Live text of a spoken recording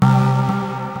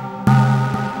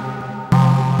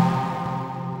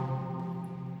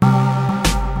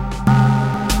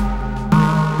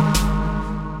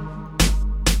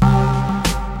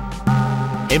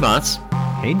Mats.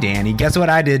 Hey, Danny. Guess what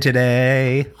I did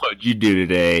today? What'd you do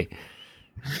today?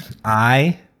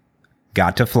 I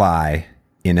got to fly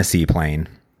in a seaplane.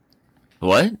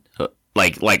 What?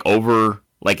 Like over,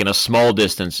 like in a small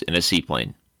distance in a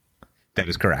seaplane? That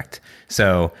is correct.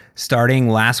 So starting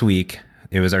last week,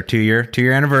 it was our two-year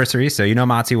anniversary. So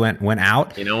Matsi went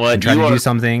out. You know what? And tried to do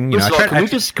something.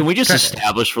 Can we just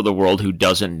establish for the world who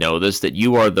doesn't know this that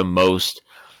you are the most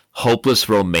hopeless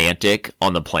romantic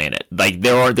on the planet? Like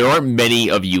there aren't many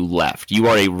of you left. You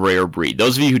are a rare breed.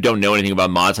 Those of you who don't know anything about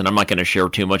Mats, and I'm not going to share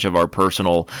too much of our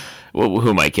personal. Who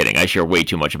am I kidding? I share way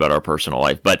too much about our personal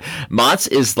life. But Mats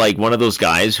is like one of those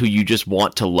guys who you just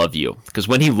want to love you, because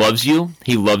when he loves you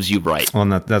right.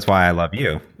 Well, that's why I love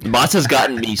you. Mats has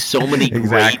gotten me so many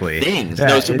great things.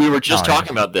 Yeah, so we were just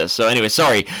talking about this. So anyway,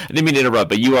 sorry, I didn't mean to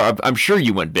interrupt, but I'm sure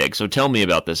you went big. So tell me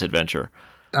about this adventure.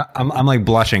 I'm like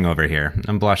blushing over here.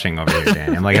 I'm blushing over here,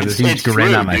 Danny. I'm like have this huge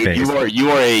grin on my face. You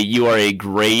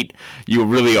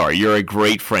really are. You're a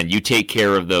great friend. You take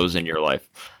care of those in your life.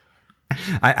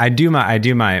 I do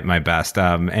my best.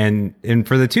 And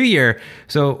for the 2 year,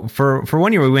 so for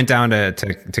 1 year we went down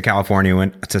to California,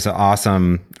 went to some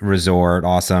awesome resort,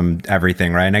 awesome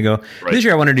everything, right? And I go, This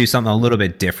year I want to do something a little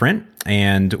bit different.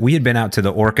 And we had been out to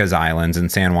the Orcas Islands and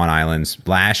San Juan Islands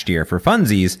last year for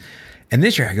funsies. And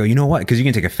this year I go, you know what? Because you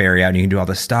can take a ferry out and you can do all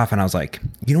this stuff. And I was like,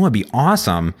 you know what would be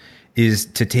awesome is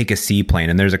to take a seaplane.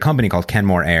 And there's a company called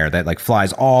Kenmore Air that like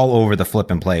flies all over the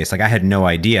flipping place. Like I had no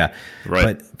idea,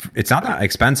 but it's not that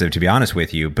expensive to be honest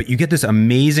with you, but you get this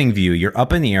amazing view. You're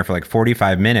up in the air for like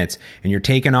 45 minutes and you're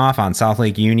taking off on South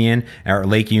Lake Union, or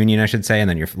Lake Union, I should say. And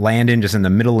then you're landing just in the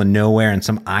middle of nowhere in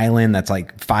some island that's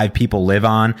like 5 people live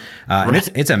on. And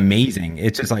it's amazing.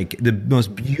 It's just like the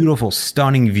most beautiful,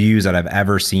 stunning views that I've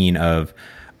ever seen of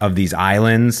these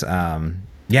islands.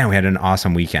 Yeah, we had an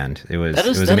awesome weekend. It was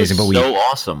amazing. But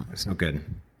awesome. It's so good.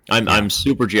 I'm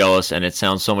super jealous, and it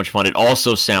sounds so much fun. It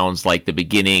also sounds like the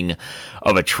beginning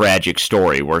of a tragic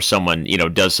story where someone,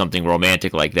 does something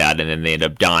romantic like that, and then they end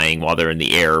up dying while they're in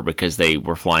the air because they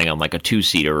were flying on like a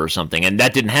 2-seater or something. And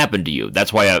that didn't happen to you.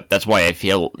 That's why I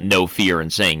feel no fear in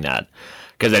saying that,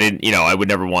 because I would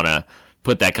never want to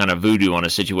put that kind of voodoo on a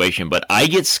situation, but I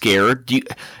get scared.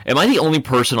 Am I the only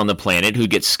person on the planet who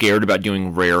gets scared about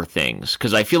doing rare things?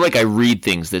 Because I feel like I read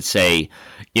things that say,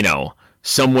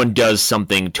 someone does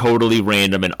something totally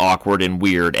random and awkward and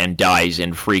weird and dies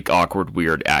in freak awkward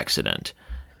weird accident.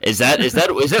 Is that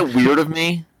weird of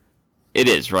me? It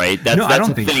is, right? That's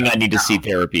the thing I need to see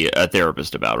a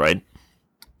therapist about, right?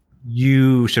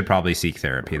 You should probably seek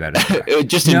therapy. That is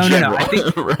just in general, I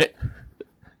think, right?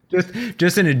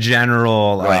 Just in a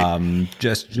general,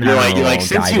 just general you're like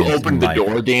since you opened the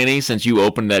door, Danny. Since you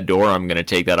opened that door, I'm going to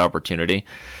take that opportunity.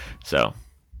 So,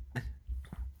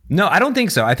 no, I don't think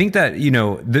so. I think that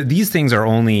these things are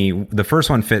only the first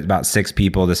one fit about 6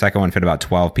 people, the second one fit about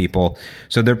 12 people,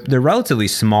 so they're relatively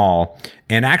small.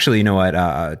 And actually, you know what?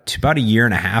 About a year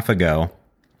and a half ago,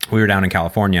 we were down in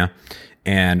California,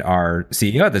 and our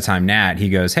CEO at the time, Nat, he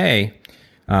goes, "Hey.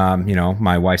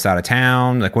 My wife's out of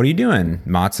town. Like, what are you doing,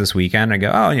 Mats, this weekend?" I go,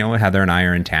 "Oh, Heather and I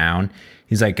are in town."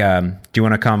 He's like, "Do you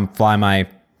want to come fly my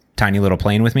tiny little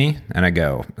plane with me?" And I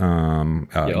go,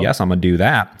 "Yes, I'm gonna do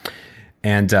that."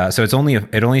 And so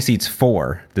it only seats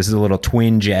 4. This is a little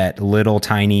twin jet, little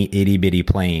tiny itty bitty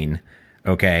plane.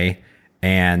 Okay.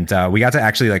 And we got to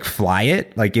actually like fly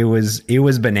it. Like it was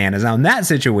bananas. Now in that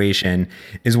situation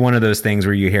is one of those things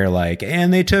where you hear like,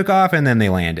 and they took off and then they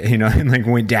landed, and like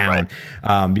went down,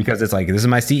 because it's like, this is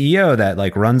my CEO that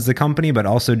like runs the company, but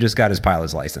also just got his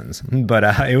pilot's license. But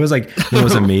it was like the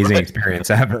most amazing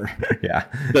experience ever. Yeah.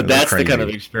 But that's the kind of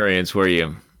experience where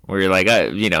you're like,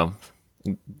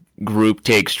 group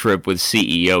takes trip with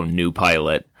CEO, new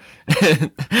pilot.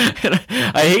 I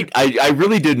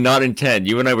really did not intend.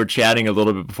 You and I were chatting a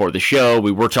little bit before the show.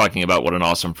 We were talking about what an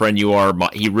awesome friend you are.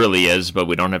 He really is, but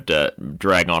we don't have to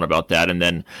drag on about that. And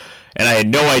I had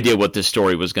no idea what this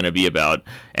story was going to be about.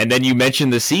 And then you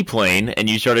mentioned the seaplane, and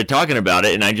you started talking about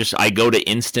it, and I go to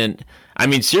instant. I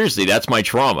mean, seriously, that's my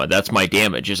trauma. That's my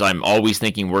damage. Is I'm always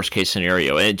thinking worst case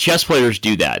scenario. And chess players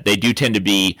do that. They do tend to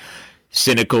be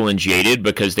cynical and jaded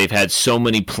because they've had so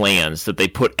many plans that they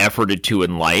put effort into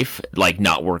in life like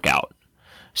not work out.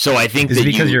 So I think that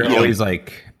because you're always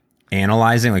like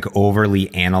analyzing, like overly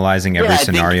analyzing every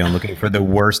scenario and looking for the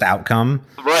worst outcome.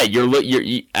 Right.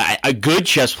 Good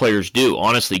chess players do.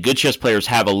 Honestly, good chess players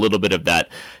have a little bit of that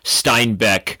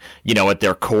Steinbeck, at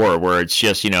their core, where it's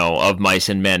just, of mice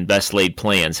and men, best laid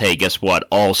plans. Hey, guess what?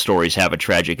 All stories have a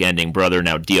tragic ending, brother.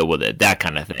 Now deal with it. That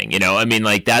kind of thing. I mean,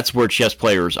 like that's where chess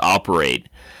players operate.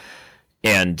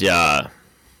 And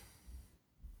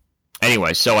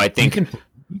anyway, so I think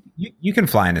You can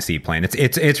fly in a seaplane.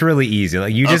 It's really easy.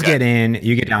 Like you just get in,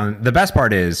 you get down. The best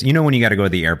part is, when you got to go to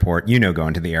the airport,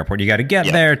 going to the airport, you got to get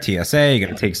there, TSA, you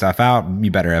got to take stuff out.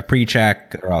 You better have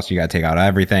pre-check or else you got to take out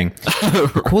everything.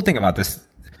 The cool thing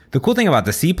about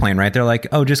the seaplane, right? They're like,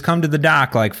 oh, just come to the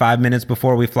dock like 5 minutes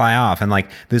before we fly off. And like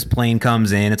this plane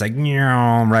comes in, it's like,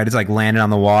 right? It's like landing on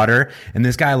the water. And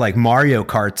this guy like Mario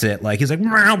Karts it. Like he's like,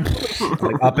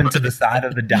 like up into the side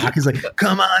of the dock. He's like,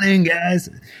 come on in, guys.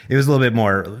 It was a little bit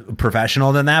more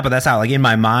professional than that. But that's how, like in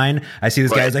my mind, I see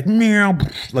this guy, he's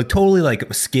like totally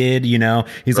like skid,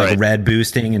 he's like red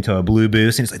boosting into a blue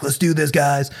boost. And he's like, let's do this,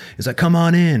 guys. He's like, come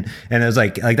on in. And it was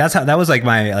like that was like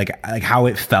my, like how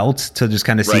it felt to just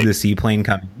kind of see the seaplane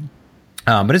coming.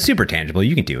 But it's super tangible.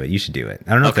 You can do it. You should do it.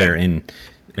 I don't know if they're in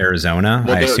Arizona.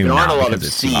 Well, I assume there not aren't a lot because of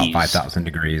it's seas. about 5,000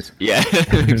 degrees. Yeah,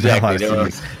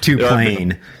 exactly. Too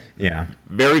plain. Yeah.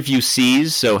 Very few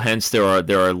seas, so hence there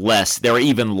are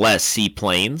even less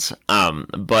seaplanes.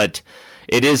 But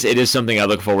it is something I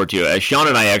look forward to. Sean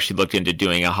and I actually looked into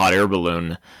doing a hot air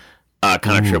balloon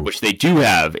kind of trip, which they do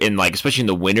have in like, especially in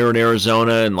the winter in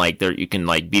Arizona, and like there you can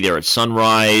like be there at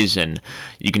sunrise, and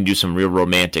you can do some real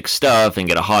romantic stuff and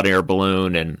get a hot air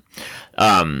balloon, and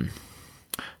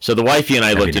so the wifey and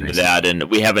I looked into that, and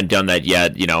we haven't done that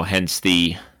yet. Hence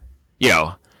the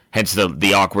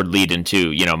awkward lead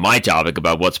into my topic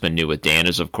about what's been new with Dan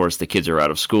is, of course, the kids are out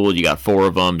of school. You got 4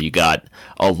 of them. You got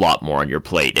a lot more on your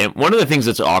plate, and one of the things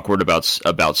that's awkward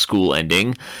about school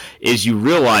ending is you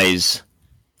realize.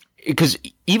 Because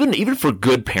even for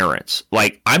good parents,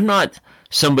 like I'm not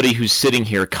somebody who's sitting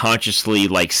here consciously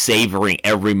like savoring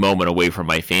every moment away from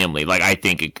my family. Like I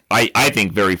think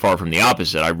very far from the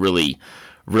opposite. I really,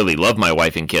 really love my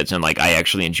wife and kids, and like I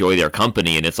actually enjoy their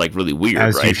company, and it's like really weird.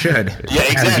 As you should.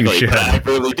 Yeah, exactly. But I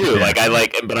really do. Yeah.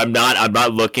 Like but I'm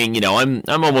not looking. I'm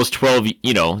almost 12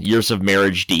 years of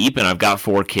marriage deep, and I've got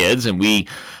 4 kids, and we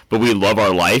love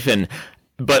our life.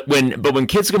 But when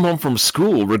kids come home from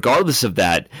school, regardless of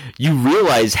that, you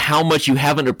realize how much you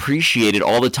haven't appreciated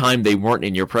all the time they weren't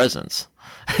in your presence.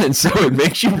 And so it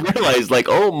makes you realize, like,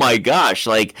 oh my gosh,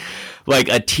 like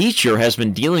a teacher has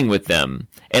been dealing with them,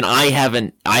 and I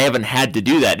haven't had to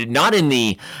do that. Not in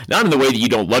the way that you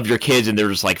don't love your kids and they're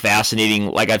just like fascinating.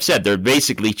 Like I've said, they're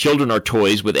basically children are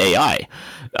toys with AI.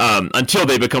 Until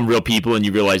they become real people and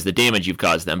you realize the damage you've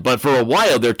caused them. But for a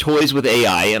while, they're toys with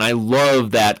AI, and I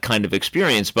love that kind of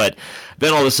experience. But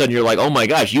then all of a sudden, you're like, oh my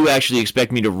gosh, you actually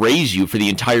expect me to raise you for the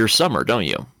entire summer, don't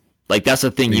you? Like that's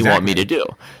the thing you want me to do.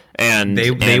 And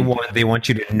they want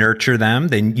you to nurture them.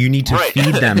 Then you need to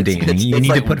feed them, Danny. You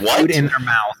need to put food in their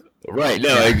mouth. Right.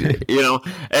 No,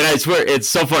 and I swear it's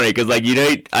so funny because like,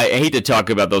 I hate to talk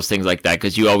about those things like that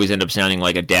because you always end up sounding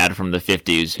like a dad from the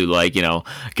 50s who like,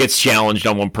 gets challenged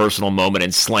on one personal moment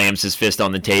and slams his fist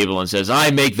on the table and says, I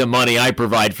make the money, I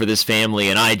provide for this family,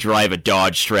 and I drive a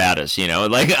Dodge Stratus,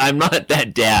 like I'm not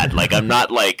that dad. Like I'm not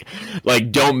like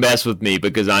don't mess with me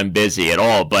because I'm busy at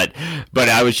all. But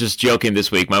I was just joking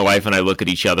this week. My wife and I look at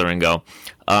each other and go,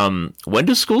 when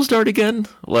does school start again?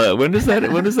 When does that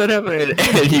happen?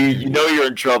 And you're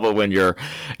in trouble when you're,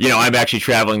 I'm actually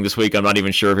traveling this week. I'm not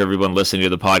even sure if everyone listening to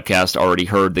the podcast already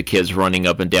heard the kids running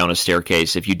up and down a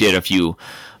staircase. If you did a few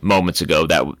moments ago,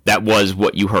 that was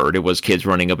what you heard. It was kids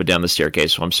running up and down the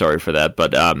staircase. So I'm sorry for that.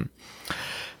 But,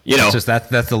 it's just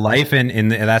that's the life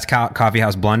and that's Coffee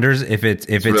House Blunders. If it's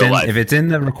in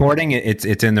the recording,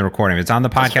 it's in the recording. If it's on the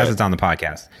podcast, it's on the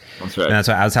podcast. That's right. And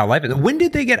that's how life is. When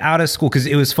did they get out of school? Because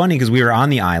it was funny because we were on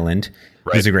the island.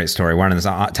 Right. It's a great story. We're on this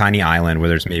tiny island where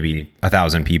there's maybe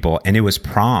 1,000 people, and it was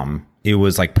prom. It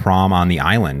was like prom on the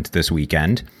island this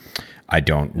weekend. I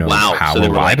don't know how. So there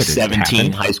or were why, like but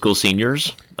 17 high school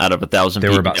seniors out of 1,000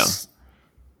 people. There were about.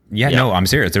 Yeah, no, I'm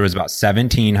serious. There was about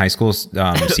 17 high school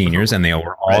seniors, and they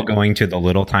were all going to the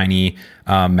little tiny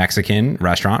Mexican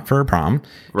restaurant for prom.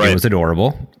 Right. It was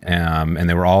adorable, and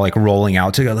they were all like rolling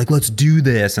out to go like, let's do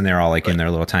this, and they're all like in their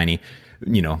little tiny,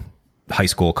 high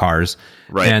school cars.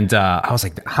 Right. And I was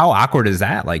like, how awkward is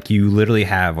that? Like you literally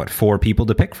have 4 people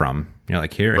to pick from. You're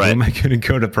like, here, who am I going to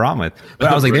go to prom with? But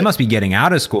I was like, they must be getting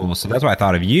out of school. So that's why I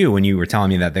thought of you when you were telling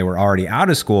me that they were already out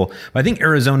of school. But I think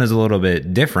Arizona is a little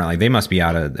bit different. Like they must be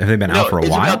have they been out for a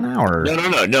while now? Or?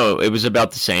 No. It was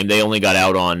about the same. They only got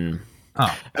out on,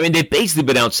 I mean, they've basically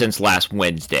been out since last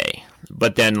Wednesday.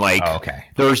 But then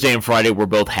Thursday and Friday were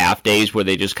both half days where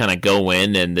they just kind of go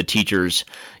in and the teachers,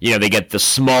 they get the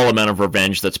small amount of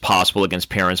revenge that's possible against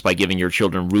parents by giving your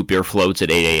children root beer floats at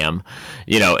 8 a.m.,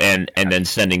 and then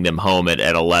sending them home at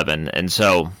 11. And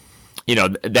so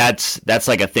that's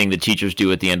like a thing that teachers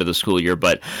do at the end of the school year.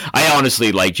 But I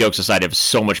honestly, like, jokes aside, have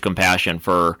so much compassion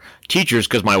for teachers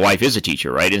because my wife is a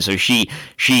teacher, right? And so she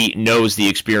knows the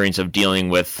experience of dealing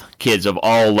with kids of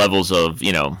all levels of,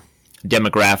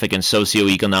 demographic and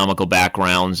socioeconomical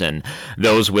backgrounds, and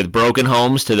those with broken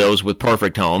homes to those with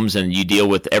perfect homes, and you deal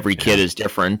with every kid is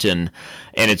different, and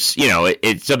it's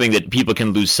it's something that people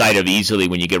can lose sight of easily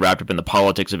when you get wrapped up in the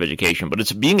politics of education. But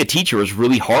it's being a teacher is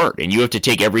really hard, and you have to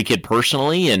take every kid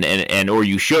personally, and or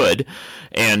you should,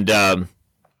 and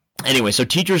anyway, so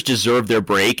teachers deserve their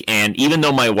break, and even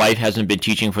though my wife hasn't been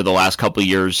teaching for the last couple of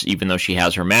years, even though she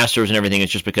has her master's and everything,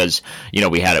 it's just because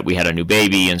we had a new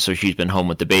baby, and so she's been home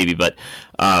with the baby. But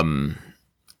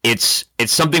it's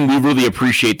something we really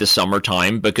appreciate the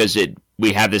summertime, because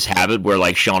we have this habit where,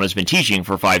 like, Sean has been teaching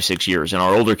for 5-6 years, and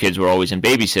our older kids were always in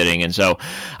babysitting, and so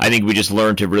I think we just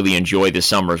learned to really enjoy the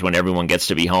summers when everyone gets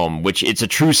to be home, which it's a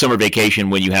true summer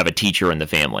vacation when you have a teacher in the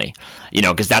family,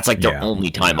 because that's like their only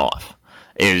time off.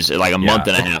 Is like a month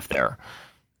and a half there.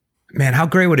 Man, how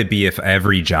great would it be if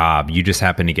every job you just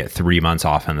happen to get 3 months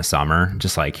off in the summer?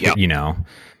 Just like,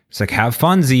 it's like, have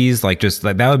funsies. Like, just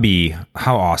like, that would be,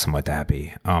 how awesome would that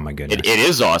be? Oh my goodness. It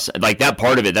is awesome. Like, that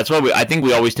part of it. That's why I think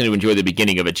we always tend to enjoy the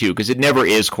beginning of it too, because it never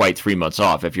is quite 3 months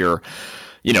off. If you're,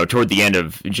 toward the end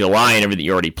of July and everything,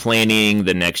 you're already planning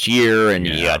the next year, and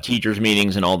you got teachers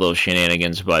meetings and all those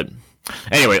shenanigans. But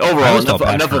anyway, overall,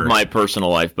 enough of my personal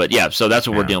life. But yeah, so that's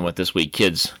what we're dealing with this week.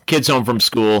 Kids home from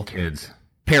school.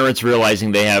 Parents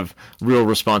realizing they have real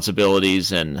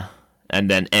responsibilities, and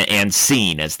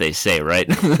seen, as they say, right?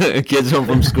 Kids home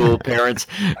from school, parents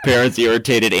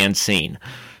irritated and seen.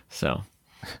 So.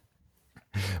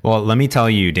 Well, let me tell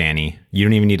you, Danny, you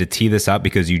don't even need to tee this up,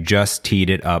 because you just teed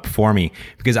it up for me,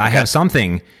 because I have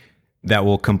something that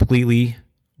will completely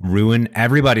ruin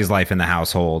everybody's life in the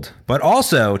household, but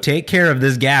also take care of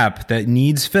this gap that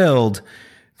needs filled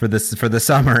for the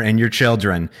summer and your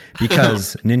children,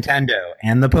 because Nintendo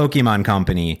and the Pokemon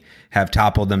Company have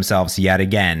toppled themselves yet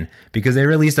again, because they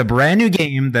released a brand new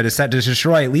game that is set to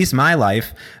destroy at least my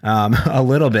life a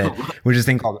little bit, which is a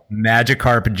thing called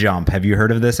Magikarp Jump. Have you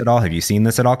heard of this at all? Have you seen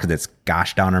this at all? Because it's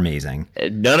gosh darn amazing.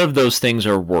 None of those things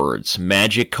are words.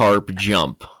 Magikarp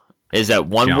Jump. Is that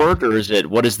one word, or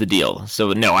what is the deal?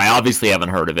 So no, I obviously haven't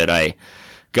heard of it.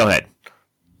 Go ahead.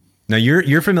 Now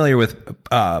you're familiar with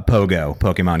Pogo,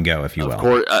 Pokemon Go, if you will. Of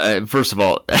course. First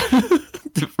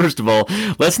of all,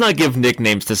 let's not give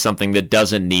nicknames to something that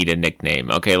doesn't need a nickname.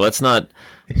 Okay, let's not.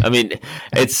 I mean,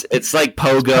 it's like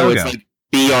Pogo. It's like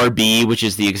BRB, which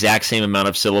is the exact same amount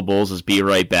of syllables as Be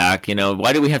Right Back.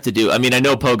 Why do we have to do? I mean, I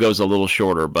know Pogo's a little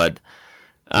shorter, but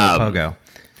Pogo.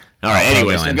 All right.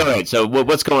 Anyway, so go ahead. So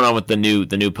what's going on with the new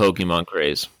Pokemon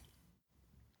craze?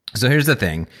 So here's the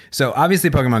thing. So obviously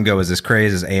Pokemon Go is this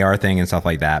craze, this AR thing and stuff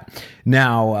like that.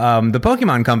 Now, the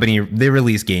Pokemon Company, they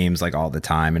release games like all the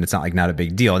time, and it's not a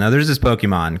big deal. Now there's this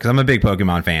Pokemon, because I'm a big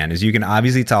Pokemon fan, as you can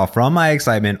obviously tell from my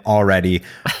excitement already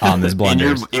on this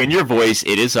Blunders. in your voice,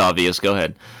 it is obvious. Go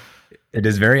ahead. It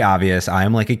is very obvious. I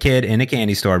am like a kid in a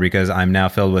candy store, because I'm now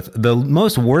filled with the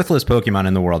most worthless Pokemon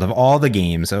in the world of all the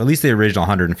games. So at least the original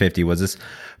 150 was this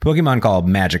Pokemon called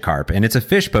Magikarp, and it's a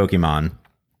fish Pokemon.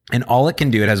 And all it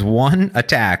can do, it has one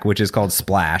attack, which is called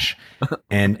Splash,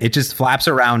 and it just flaps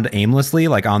around aimlessly,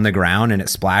 like on the ground, and it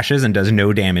splashes and does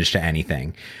no damage to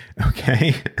anything.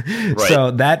 Okay, right.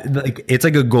 So it's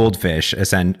like a goldfish,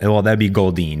 well, that'd be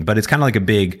Goldeen, but it's kind of like a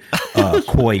big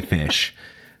koi fish.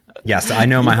 Yes, I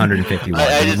know my 150 words.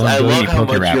 I love how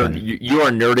much you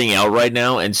are nerding out right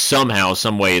now, and somehow,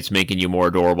 some way, it's making you more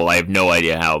adorable. I have no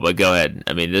idea how, but go ahead.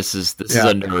 I mean, this is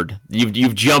a nerd.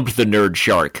 You've jumped the nerd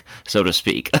shark, so to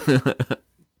speak.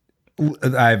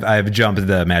 I've jumped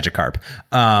the Magikarp.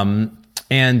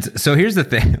 And so here's the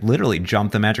thing: literally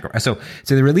jumped the Magikarp. So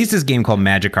they released this game called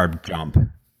Magikarp Jump,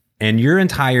 and your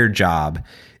entire job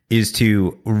is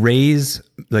to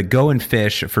go and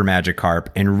fish for Magikarp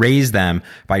and raise them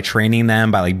by training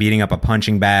them, by like beating up a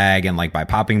punching bag and like by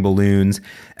popping balloons.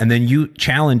 And then you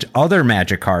challenge other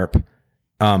Magikarp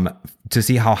to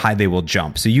see how high they will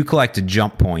jump. So you collect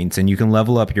jump points and you can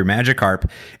level up your Magikarp,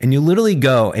 and you literally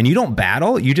go and you don't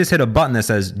battle. You just hit a button that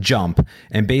says jump.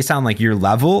 And based on like your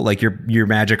level, like your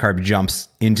Magikarp jumps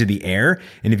into the air.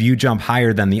 And if you jump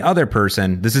higher than the other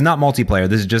person, this is not multiplayer.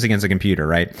 This is just against a computer,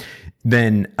 right?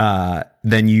 Then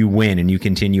you win and you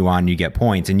continue on, you get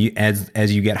points. And you,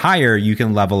 as you get higher, you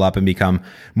can level up and become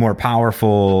more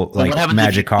powerful, like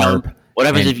Magikarp. What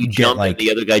happens if you jump and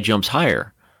the other guy jumps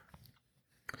higher?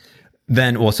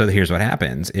 So here's what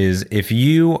happens is if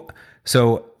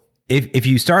if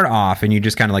you start off and you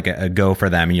just kind of like a go for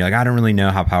them and you're like, I don't really know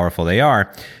how powerful they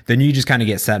are, then you just kind of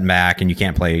get set back and you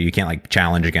can't like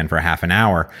challenge again for half an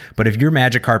hour. But if your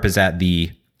Magikarp is at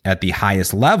the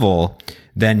highest level,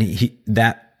 then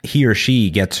he or she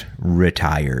gets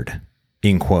retired,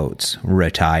 in quotes,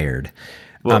 retired.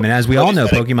 Well, and as we all know,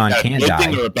 Pokemon can't die. A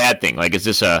good thing or a bad thing? Like, is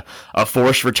this a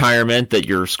forced retirement that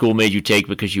your school made you take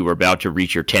because you were about to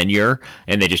reach your tenure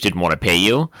and they just didn't want to pay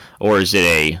you, or is it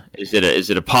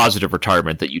a positive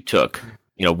retirement that you took,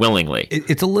 willingly?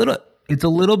 It's a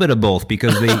little bit of both,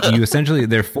 because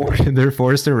they're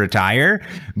forced to retire,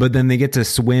 but then they get to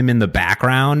swim in the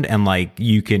background and like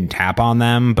you can tap on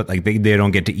them, but like they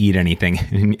don't get to eat anything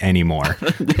anymore.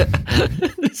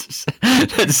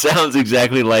 That sounds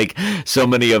exactly like so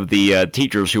many of the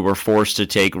teachers who were forced to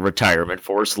take retirement,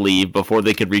 forced leave before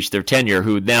they could reach their tenure,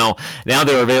 who now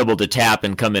they're available to tap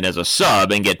and come in as a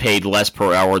sub and get paid less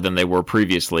per hour than they were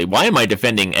previously. Why am I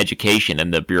defending education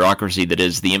and the bureaucracy that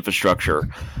is the infrastructure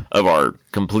of our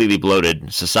completely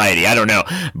bloated society? I don't know,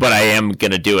 but I am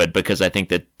going to do it because I think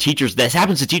that that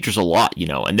happens to teachers a lot,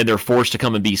 and then they're forced to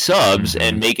come and be subs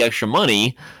and make extra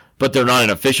money, but they're not an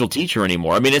official teacher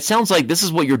anymore. I mean, it sounds like this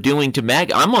is what you're doing to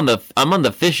Mag. I'm on the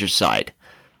Fisher's side.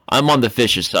 I'm on the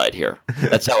Fisher's side here.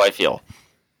 That's how I feel.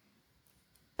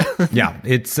 Yeah,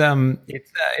 it's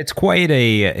quite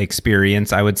a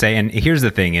experience, I would say. And here's the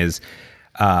thing is,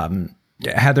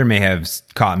 Heather may have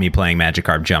caught me playing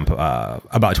Magikarp Jump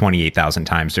about 28,000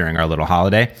 times during our little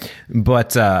holiday,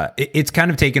 but it's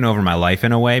kind of taken over my life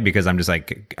in a way, because I'm just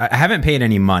like, I haven't paid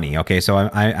any money. Okay,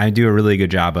 so I do a really good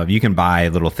job of, you can buy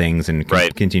little things and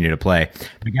continue to play.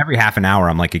 Like every half an hour,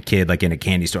 I'm like a kid, like in a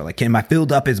candy store, like, am I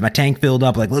filled up? Is my tank filled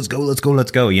up? Like, let's go.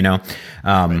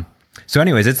 So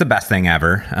anyways, it's the best thing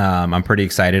ever. I'm pretty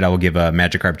excited. I will give a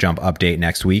Magikarp Jump update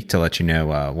next week to let you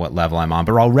know what level I'm on.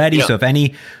 But already, so if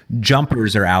any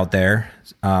jumpers are out there,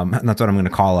 that's what I'm going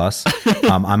to call us.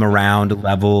 I'm around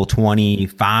level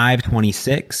 25,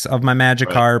 26 of my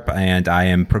Magikarp, and I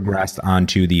am progressed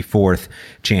onto the 4th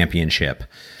championship.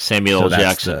 Samuel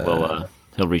Jackson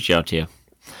he'll reach out to you.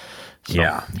 So,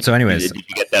 yeah. So anyways, did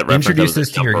you get that reference? Introduce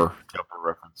this to jumper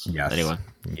reference. Yes. Anyway.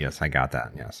 Yes, I got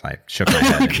that. Yes, I shook my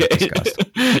head in disgust.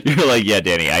 You're like, yeah,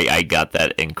 Danny, I got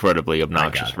that incredibly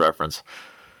obnoxious reference.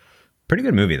 Pretty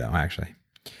good movie, though, actually.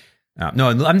 No,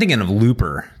 I'm thinking of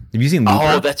Looper. Have you seen Looper?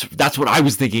 Oh, that's what I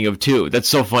was thinking of too. That's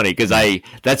so funny because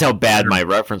that's how bad my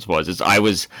reference was.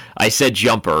 I said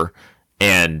Jumper,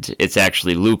 and it's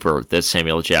actually Looper that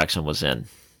Samuel Jackson was in.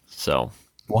 So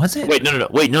was it? Wait,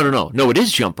 no. No, it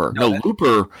is Jumper. No,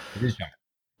 Looper. It is Jumper.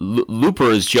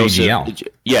 Looper is Joseph. JGL.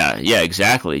 Yeah,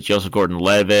 exactly. Joseph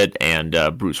Gordon-Levitt and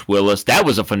Bruce Willis. That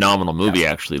was a phenomenal movie,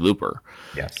 actually. Looper.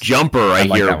 Yes. Jumper, I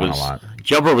hear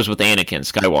Jumper was with Anakin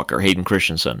Skywalker, Hayden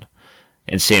Christensen,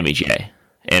 and Sammy J.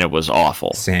 And it was awful.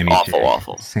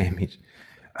 Awful. Sammy.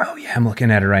 Oh yeah, I'm looking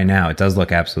at it right now. It does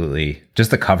look absolutely. Just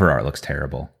the cover art looks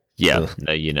terrible. Yeah,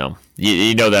 you know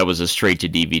that was a straight to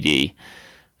DVD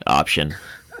option.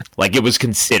 Like it was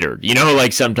considered,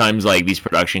 like sometimes like these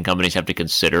production companies have to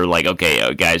consider like,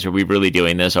 okay, guys, are we really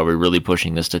doing this? Are we really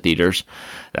pushing this to theaters?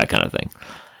 That kind of thing.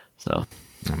 So,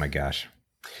 oh my gosh.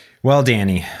 Well,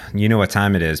 Danny, you know what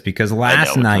time it is, because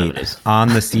last night on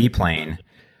the seaplane,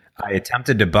 I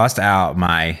attempted to bust out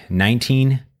my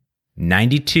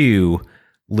 1992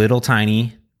 little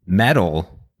tiny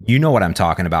metal. You know what I'm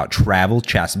talking about. Travel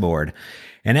chessboard.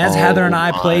 And as Heather and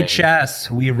I played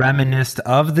chess, we reminisced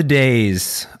of the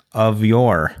days of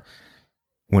yore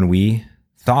when we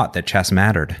thought that chess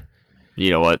mattered. You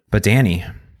know what? But Danny,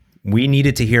 we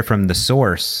needed to hear from the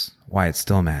source why it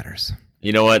still matters.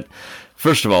 You know what?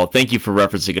 First of all, thank you for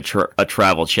referencing a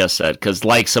travel chess set, because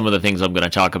like some of the things I'm going to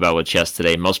talk about with chess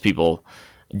today, most people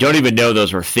don't even know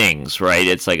those are things, right?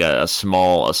 It's like a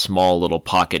small little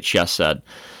pocket chess set.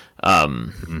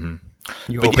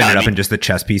 You open it up and just the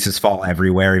chess pieces fall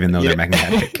everywhere, even though they're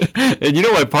magnetic. And you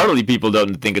know why partly people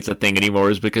don't think it's a thing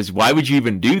anymore is because why would you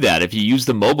even do that? If you use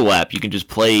the mobile app, you can just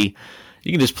play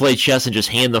chess and just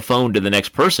hand the phone to the next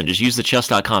person. Just use the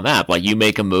chess.com app. Like you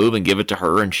make a move and give it to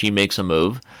her and she makes a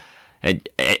move. And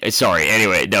sorry,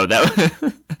 anyway, no,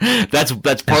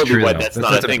 that's partly why that's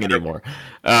not a thing anymore.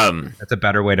 That's a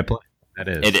better way to play. That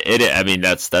is. I mean,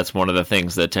 that's one of the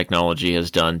things that technology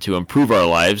has done to improve our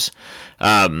lives.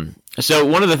 So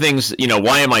one of the things,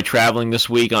 why am I traveling this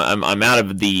week? I'm out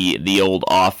of the old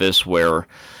office where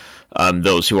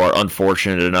those who are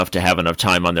unfortunate enough to have enough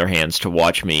time on their hands to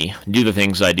watch me do the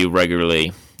things I do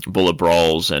regularly, bullet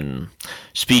brawls and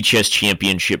speed chess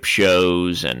championship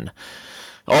shows and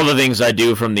all the things I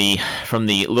do from the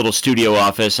little studio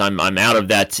office. I'm out of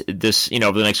that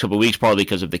over the next couple of weeks, partly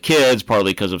because of the kids,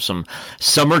 partly because of some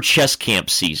summer chess camp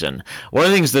season. One of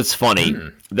the things that's funny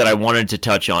that I wanted to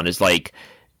touch on is like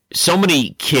so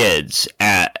many kids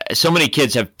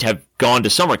have gone to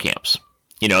summer camps.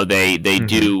 They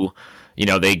do.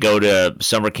 They go to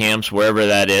summer camps wherever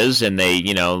that is, and they,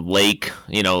 Lake,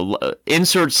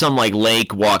 insert some like Lake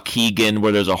Waukegan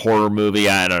where there's a horror movie.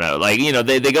 I don't know, like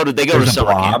they go to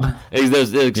summer camp.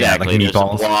 Exactly, there's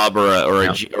a blob or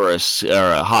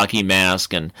a hockey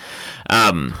mask, and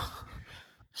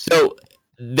so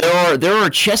there are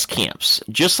chess camps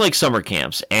just like summer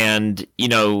camps, and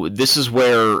this is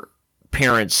where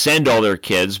parents send all their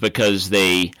kids because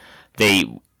they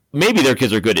maybe their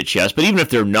kids are good at chess, but even if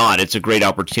they're not, it's a great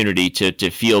opportunity to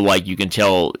feel like you can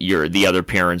tell the other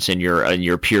parents in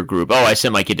your peer group, oh, I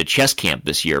sent my kid to chess camp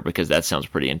this year, because that sounds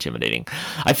pretty intimidating.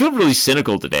 I feel really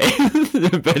cynical today,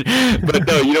 but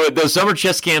no, those summer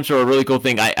chess camps are a really cool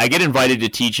thing. I get invited to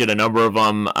teach at a number of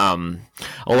them.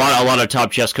 A lot of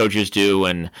top chess coaches do,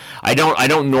 and I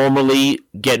don't normally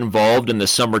get involved in the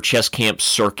summer chess camp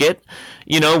circuit,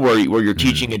 where you're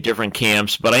teaching at different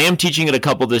camps, but I am teaching at a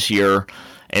couple this year.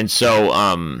 And so,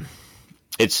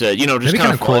 it's just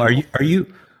kind of cool.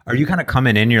 Are you kind of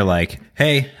coming in? You're like,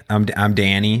 hey, I'm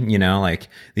Danny. Like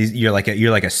you're like a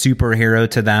superhero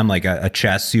to them, like a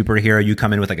chess superhero. You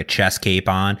come in with like a chess cape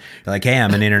on. You're like, hey,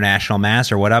 I'm an international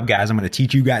master. What up, guys? I'm going to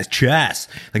teach you guys chess.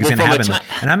 Like it's going to happen.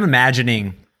 And I'm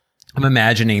imagining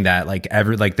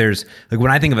that there's like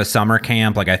when I think of a summer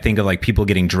camp, like I think of like people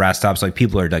getting dressed up. So like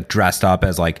people are like dressed up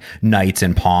as like knights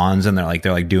and pawns, and they're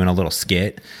like doing a little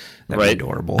skit. That'd be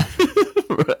adorable.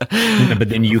 But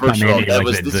then you come in.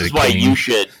 This is why you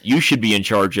should be in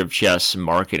charge of chess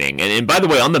marketing. And by the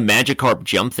way, on the Magikarp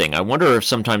jump thing, I wonder if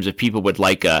sometimes if people would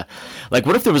what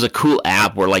if there was a cool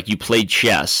app where like you played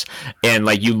chess and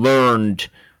like you learned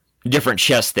different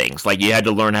chess things, like you had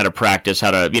to learn how to practice how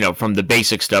to from the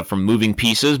basic stuff, from moving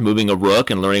pieces, moving a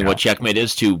rook and learning what checkmate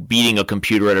is, to beating a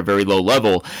computer at a very low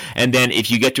level. And then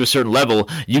if you get to a certain level,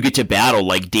 you get to battle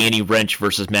like Danny Wrench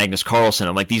versus Magnus Carlsen,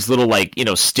 and like these little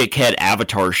stickhead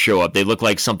avatars show up. They look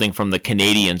like something from the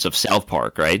Canadians of South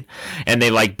Park, right? And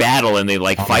they like battle and they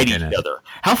fight each other.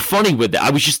 How funny would that? I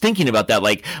was just thinking about that.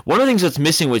 Like one of the things that's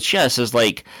missing with chess is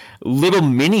like little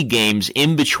mini games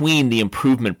in between the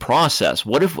improvement process.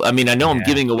 What if, I know I'm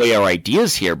giving away our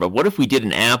ideas here, but what if we did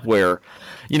an app where,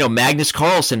 Magnus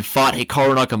Carlsen fought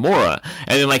Hikaru Nakamura,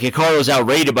 and then like Hikaru's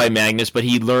outrated by Magnus, but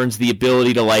he learns the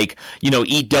ability to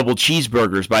eat double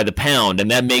cheeseburgers by the pound,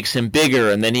 and that makes him bigger,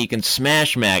 and then he can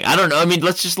smash Mag. I don't know.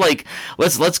 Let's just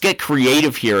let's get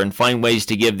creative here and find ways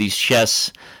to give these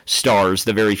chess stars,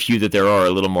 the very few that there are,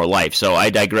 a little more life. So I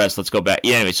digress. Let's go back.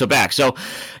 Yeah, anyway, so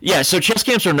chess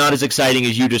camps are not as exciting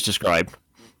as you just described,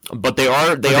 but they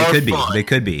are fun.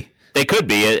 They could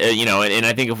be, and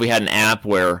I think if we had an app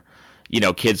where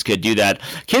kids could do that.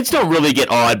 Kids don't really get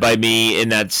awed by me in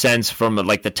that sense from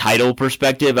like the title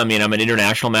perspective. I'm an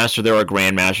international master. There are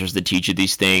grandmasters that teach you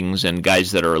these things and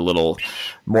guys that are a little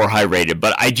more high rated.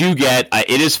 But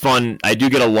it is fun. I do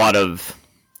get a lot of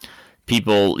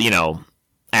people,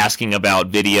 asking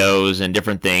about videos and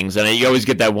different things, and you always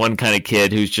get that one kind of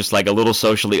kid who's just like a little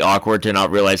socially awkward to not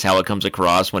realize how it comes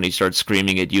across when he starts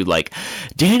screaming at you like,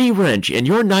 Danny Wrench, in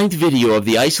your 9th video of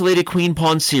the Isolated Queen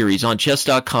Pawn series on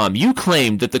chess.com, you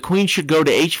claimed that the queen should go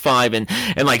to h5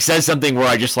 and like says something where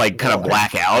I just like kind of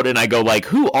black out, and I go like,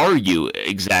 who are you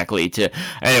exactly?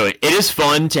 Anyway, it is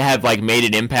fun to have like made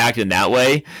an impact in that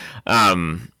way.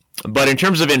 But in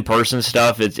terms of in-person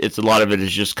stuff, it's a lot of it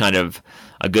is just kind of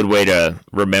a good way to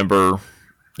remember,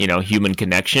 human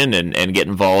connection and get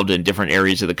involved in different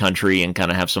areas of the country and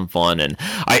kind of have some fun. And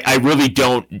I really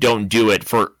don't do it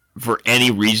for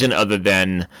any reason other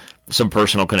than some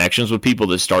personal connections with people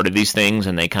that started these things,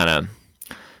 and they kind of,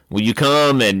 will you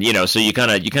come? And, so you kind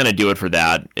of do it for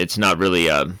that. It's not really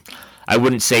I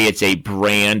wouldn't say it's a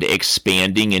brand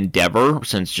expanding endeavor,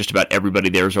 since just about everybody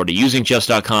there is already using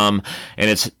chess.com, and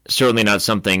it's certainly not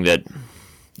something that,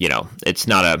 it's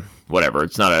not a whatever.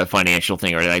 It's not a financial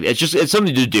thing or anything. It's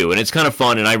something to do, and it's kind of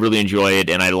fun, and I really enjoy it,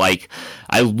 and I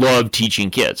love teaching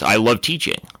kids. I love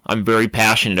teaching. I'm very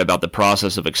passionate about the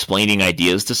process of explaining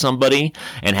ideas to somebody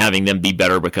and having them be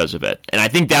better because of it. And I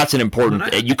think that's an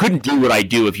important, you couldn't do what I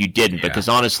do if you didn't, because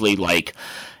honestly, like,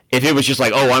 if it was just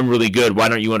like, oh, I'm really good, why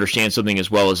don't you understand something as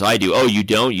well as I do? Oh, you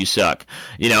don't? You suck.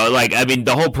 The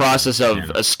whole process of,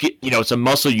 it's a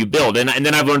muscle you build. And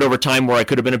then I've learned over time where I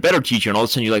could have been a better teacher, and all of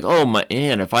a sudden you're like, oh,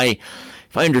 man, if I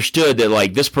if I understood that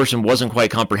like this person wasn't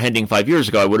quite comprehending 5 years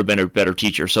ago, I would have been a better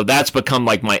teacher. So that's become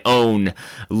like my own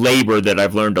labor that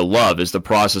I've learned to love, is the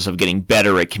process of getting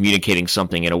better at communicating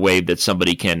something in a way that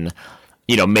somebody can,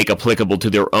 make applicable to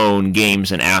their own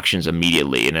games and actions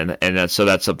immediately. And that's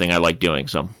something I like doing.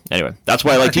 So anyway, that's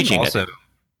why I like teaching it.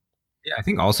 Yeah, I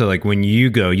think also like when you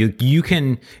go, you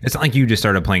can, it's not like you just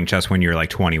started playing chess when you're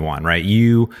like 21, right?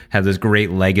 You have this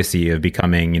great legacy of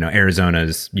becoming,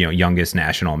 Arizona's, youngest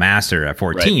national master at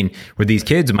 14, right, where these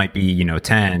kids might be,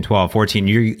 10, 12, 14.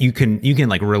 You can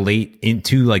like relate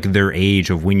into like their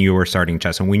age of when you were starting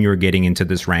chess and when you were getting into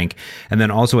this rank. And then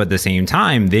also at the same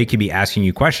time, they could be asking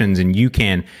you questions, and you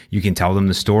can tell them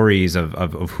the stories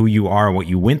of who you are, what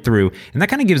you went through. And that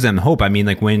kind of gives them hope. I mean,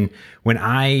 like when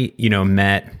I,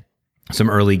 met some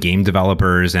early game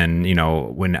developers, and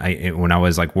when I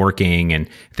was like working and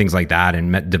things like that,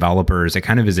 and met developers, it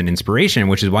kind of is an inspiration,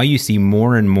 which is why you see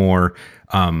more and more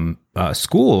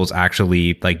schools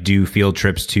actually like do field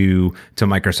trips to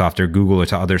Microsoft or Google or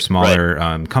to other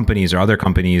smaller companies or other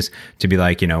companies to be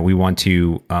like, we want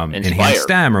to enhance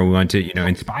STEM, or we want to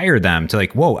inspire them to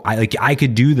like, whoa, I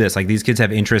could do this. Like these kids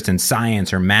have interest in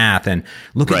science or math, and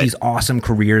look at these awesome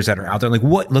careers that are out there. Like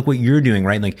look what you're doing,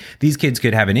 right? Like these kids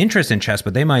could have an interest in chess,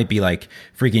 but they might be like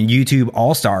freaking YouTube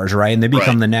all-stars, right? And they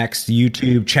become the next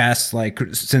YouTube chess like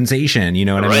sensation, you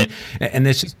know what I mean? And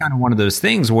it's just kind of one of those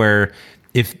things where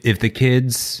if the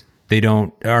kids, they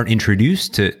aren't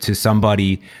introduced to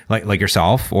somebody like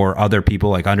yourself or other people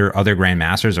like under other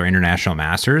grandmasters or international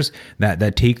masters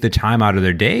that take the time out of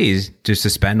their days just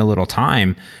to spend a little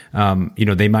time,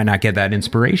 they might not get that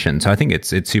inspiration. So I think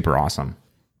it's super awesome.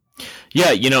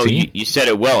 Yeah, you said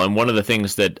it well. And one of the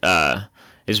things that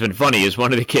has been funny is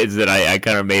one of the kids that I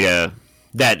kind of made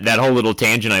that whole little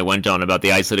tangent I went on about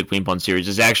the Isolated Queen Pawn series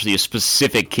is actually a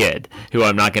specific kid who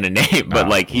I'm not going to name, but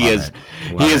like he has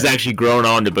actually grown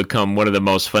on to become one of the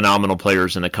most phenomenal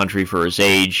players in the country for his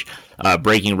age,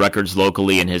 breaking records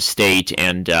locally in his state,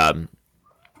 and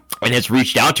has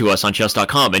reached out to us on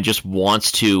chess.com and just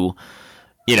wants to,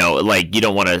 you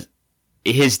don't want to.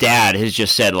 His dad has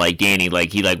just said, like, Danny,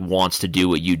 like, he, like, wants to do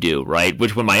what you do, right?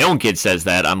 Which when my own kid says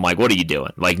that, I'm like, what are you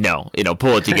doing? Like, no,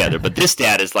 pull it together. But this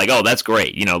dad is like, oh, that's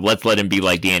great. Let's let him be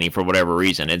like Danny for whatever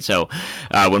reason. And so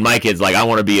when my kid's like, I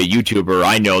want to be a YouTuber,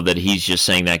 I know that he's just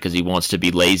saying that because he wants to be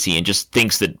lazy and just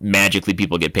thinks that magically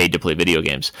people get paid to play video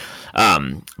games.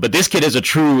 But this kid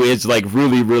is like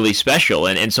really, really special.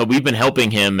 And so we've been helping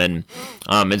him, and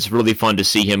it's really fun to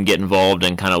see him get involved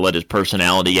and kind of let his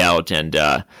personality out. And,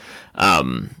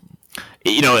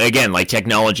 again, like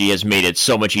technology has made it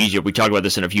so much easier. We talked about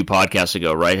this in a few podcasts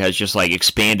ago, right? Has just like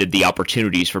expanded the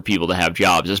opportunities for people to have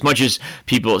jobs. As much as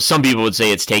some people would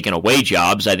say it's taken away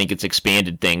jobs, I think it's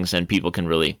expanded things and people can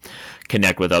really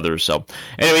connect with others. So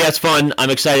anyway, that's fun. I'm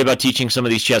excited about teaching some of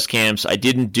these chess camps. I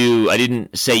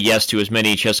didn't say yes to as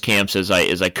many chess camps as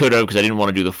I could have because I didn't want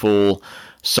to do the full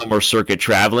summer circuit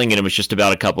traveling, and it was just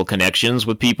about a couple connections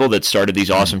with people that started these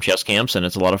awesome chess camps, and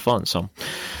it's a lot of fun. So.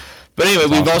 But anyway,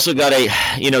 we've also got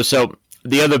so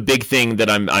the other big thing that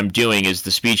I'm doing is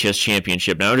the Speed Chess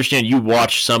Championship. Now, I understand you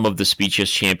watched some of the Speed Chess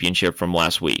Championship from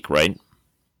last week, right?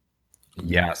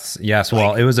 Yes.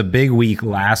 Well, it was a big week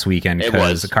last weekend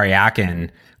because Karyakin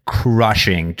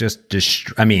crushing,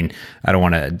 I mean, I don't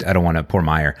want to pour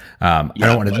Meyer. I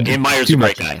don't want to. And Meyer's a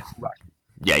great guy.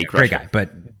 Yeah, he crushed great guy,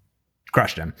 but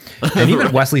crushed him. And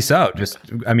even Wesley So,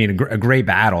 a great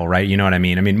battle, right? You know what I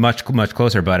mean? I mean, much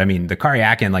closer, but I mean, the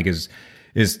Karyakin like is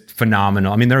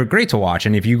phenomenal. I mean, they're great to watch.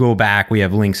 And if you go back, we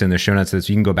have links in the show notes so you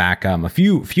can go back a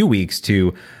few weeks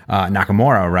to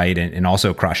Nakamura, right? And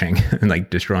also crushing and like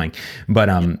destroying. But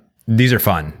these are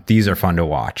fun. These are fun to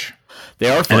watch. They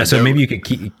are fun. And so maybe you could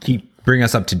keep bring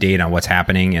us up to date on what's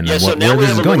happening and where this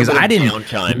is going, because I didn't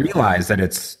realize that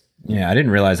it's. Yeah, I didn't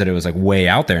realize that it was like way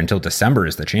out there until December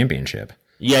is the championship.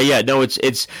 Yeah. No,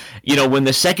 it's when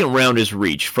the second round is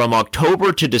reached from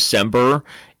October to December,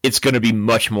 it's going to be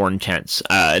much more intense.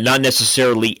 Not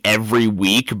necessarily every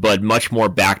week, but much more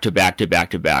back to back to back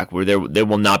to back, where there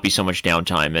will not be so much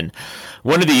downtime. And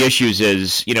one of the issues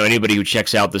is, anybody who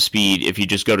checks out the Speed, if you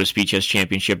just go to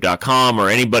speedchesschampionship.com, or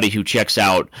anybody who checks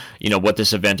out, what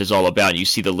this event is all about, and you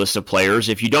see the list of players.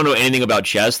 If you don't know anything about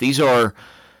chess, these are.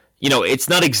 It's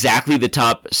not exactly the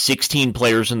top 16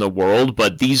 players in the world,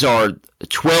 but these are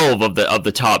 12 of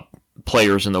the top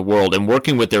players in the world, and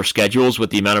working with their schedules, with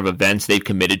the amount of events they've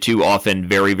committed to, often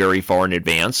very, very far in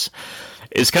advance.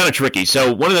 is kind of tricky.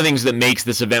 So one of the things that makes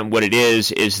this event what it is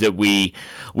that we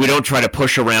don't try to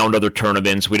push around other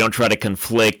tournaments. We don't try to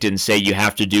conflict and say you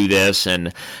have to do this,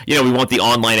 and we want the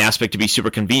online aspect to be super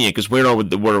convenient because we know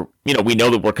that we're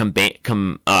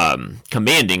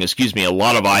commanding, a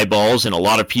lot of eyeballs, and a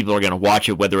lot of people are going to watch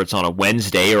it whether it's on a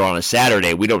Wednesday or on a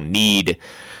Saturday. We don't need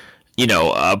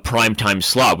a prime time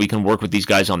slot. We can work with these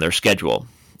guys on their schedule,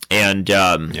 and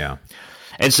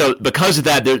And so because of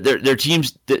that, their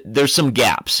teams, there's some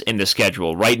gaps in the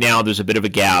schedule. Right now, there's a bit of a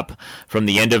gap from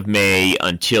the end of May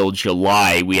until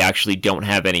July. We actually don't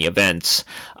have any events.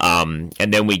 And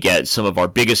then we get some of our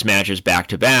biggest matches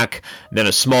back-to-back, then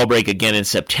a small break again in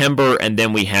September, and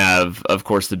then we have, of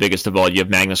course, the biggest of all, you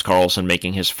have Magnus Carlsen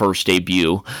making his first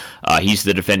debut. He's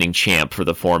the defending champ for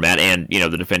the format and,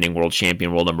 the defending world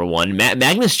champion, world number one.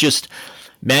 Magnus just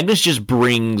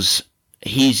brings...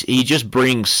 He just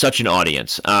brings such an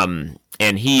audience, and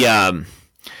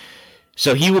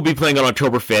so he will be playing on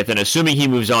October 5th, and assuming he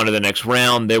moves on to the next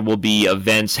round, there will be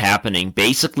events happening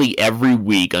basically every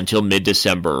week until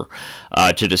mid-December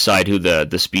to decide who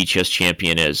the Speed Chess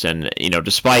champion is. And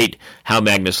despite how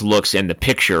Magnus looks in the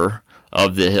picture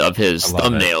of his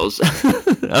thumbnails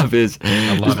of his.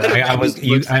 I love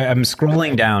it. I'm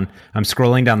scrolling down. I'm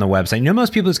scrolling down the website.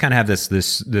 Most people just kind of have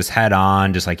this head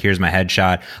on, just like here's my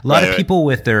headshot. A lot of people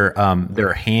with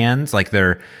their hands, like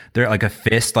they're like a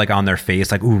fist, like on their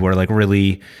face, like ooh, we're like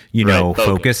really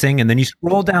focusing. And then you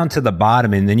scroll down to the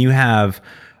bottom, and then you have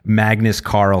Magnus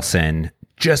Carlsen.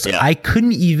 I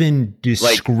couldn't even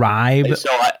describe. So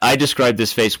I described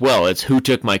this face well. It's who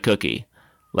took my cookie.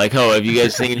 Like, have you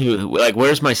guys seen who? Like,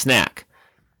 where's my snack?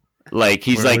 Like,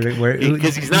 he's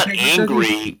because he's not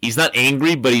angry. He's not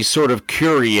angry, but he's sort of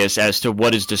curious as to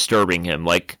what is disturbing him.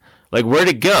 Like where'd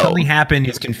it go? Something happened.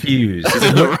 He's confused.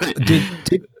 Did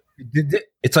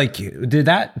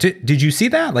you see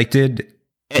that? Like,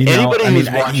 anybody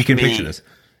who's watching you can picture this.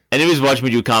 And he was watching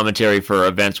me do commentary for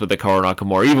events with Hikaru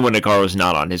Nakamura. Even when Hikaru's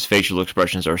not on, his facial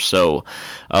expressions are so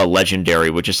legendary,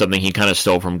 which is something he kind of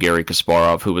stole from Garry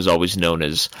Kasparov, who was always known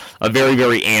as a very,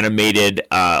 very animated,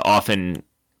 often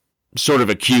sort of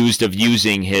accused of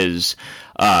using his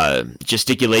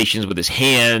gesticulations with his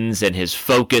hands and his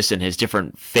focus and his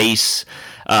different facial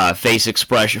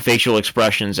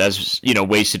expressions as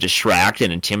ways to distract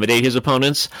and intimidate his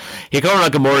opponents. Hikaru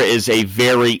Nakamura is a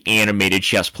very animated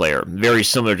chess player, very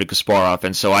similar to Kasparov,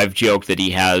 and so I've joked that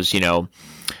he has into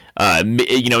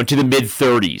the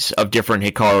mid-30s of different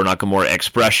Hikaru Nakamura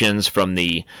expressions from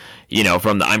the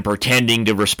I'm pretending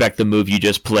to respect the move you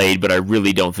just played, but I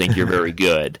really don't think you're very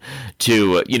good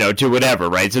to whatever,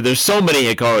 right? So there's so many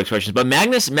Hikaru expressions, but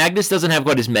Magnus doesn't have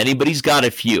quite as many, but he's got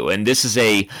a few. And this is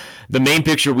the main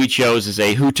picture we chose is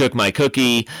a who took my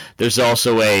cookie. There's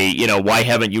also a, why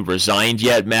haven't you resigned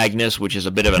yet, Magnus, which is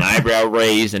a bit of an eyebrow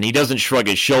raise, and he doesn't shrug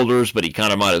his shoulders, but he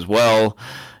kind of might as well.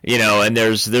 And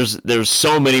there's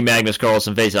so many Magnus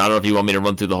Carlsen faces. I don't know if you want me to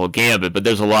run through the whole gambit, but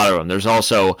there's a lot of them. There's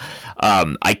also,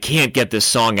 I can't get this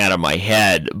song out of my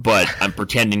head, but I'm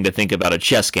pretending to think about a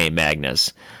chess game,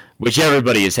 Magnus, which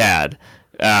everybody has had.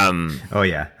 Oh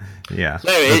yeah. Yeah, so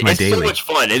it's so much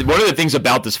fun. One of the things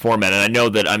about this format, and I know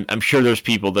that I'm sure there's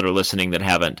people that are listening that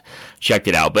haven't checked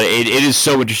it out, but it is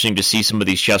so interesting to see some of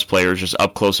these chess players just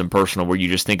up close and personal, where you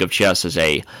just think of chess as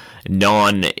a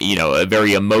a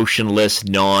very emotionless,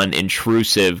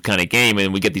 non-intrusive kind of game,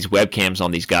 and we get these webcams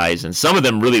on these guys, and some of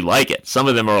them really like it. Some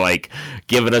of them are like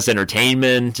giving us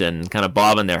entertainment and kind of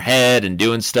bobbing their head and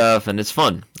doing stuff, and it's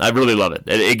fun. I really love it.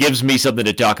 It gives me something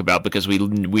to talk about because we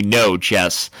know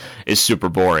chess is super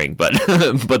boring. But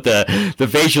the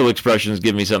facial expressions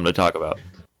give me something to talk about.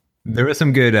 There were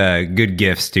some good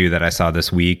gifts too that I saw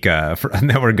this week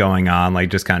that were going on, like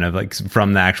just kind of like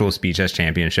from the actual Speed Chess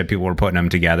Championship. People were putting them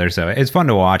together, so it's fun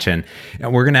to watch. And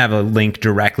we're gonna have a link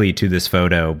directly to this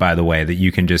photo, by the way, that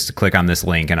you can just click on this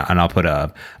link, and I'll put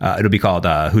it'll be called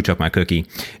 "Who Took My Cookie"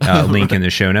 link in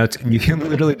the show notes. And you can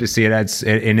literally just see it,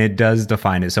 and it does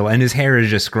define it. So, and his hair is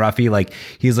just scruffy, like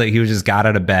he was just got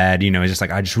out of bed, he's just like,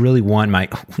 I just really want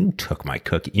who took my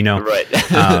cookie,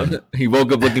 right? He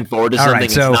woke up looking forward to something.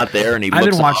 Right, so, it's not there, and I've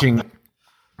been watching.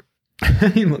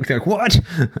 He looked like, what?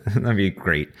 That'd be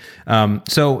great.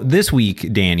 So this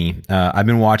week, Danny, I've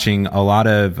been watching a lot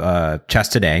of Chess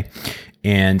Today,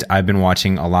 and I've been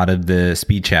watching a lot of the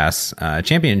Speed Chess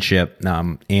Championship.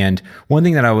 And one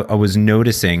thing that I was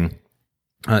noticing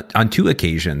on two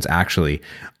occasions actually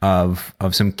of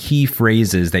some key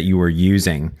phrases that you were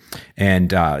using,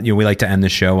 and we like to end the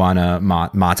show on a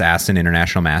Mats Aston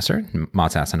International Master,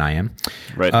 Mats Aston I am,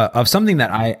 right, of something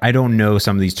that I don't know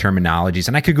some of these terminologies,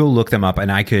 and I could go look them up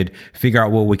and I could figure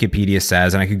out what Wikipedia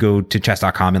says, and I could go to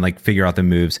chess.com and like figure out the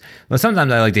moves. But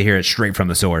sometimes I like to hear it straight from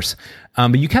the source.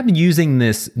 But you kept using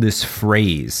this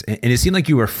phrase, and it seemed like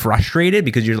you were frustrated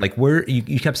because you're like,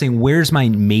 you kept saying, "Where's my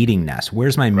mating nest?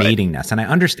 Where's my mating nest?" And I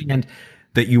understand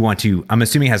that you want to. I'm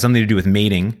assuming it has something to do with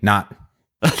mating, not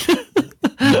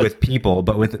with people,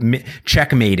 but with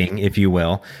checkmating, if you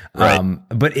will. Right.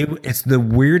 But it's the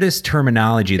weirdest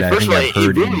terminology that First I think I've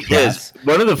heard it really in chess.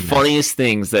 One of the funniest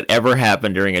things that ever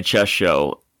happened during a chess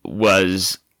show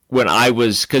was when I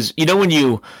was, because when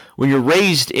you're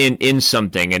raised in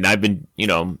something, and I've been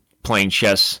playing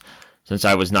chess since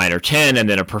I was 9 or 10, and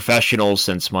then a professional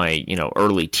since my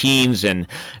early teens, and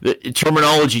the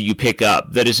terminology you pick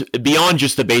up that is beyond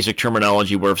just the basic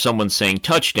terminology where if someone's saying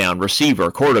touchdown, receiver,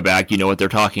 quarterback, you know what they're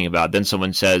talking about. Then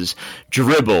someone says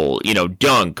dribble,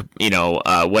 dunk,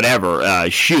 whatever,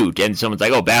 shoot, and someone's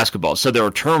like, oh, basketball. So there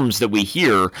are terms that we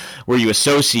hear where you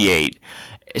associate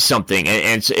something,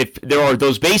 and so if there are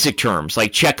those basic terms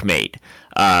like checkmate,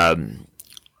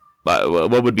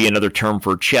 what would be another term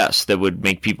for chess that would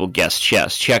make people guess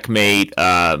chess? Checkmate.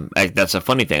 That's a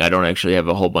funny thing. I don't actually have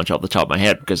a whole bunch off the top of my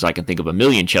head because I can think of a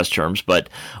million chess terms. But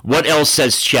what else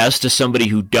says chess to somebody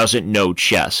who doesn't know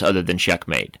chess other than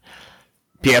checkmate?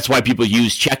 That's why people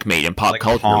use checkmate in pop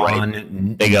culture, pawn,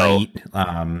 right? They go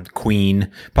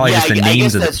queen. Probably just the names I guess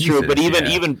of the that's pieces. true. But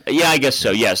even I guess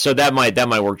so. Yeah. So that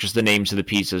might work. Just the names of the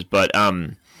pieces. But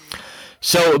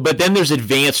but then there's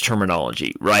advanced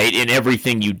terminology, right? In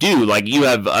everything you do, like you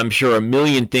have, I'm sure, a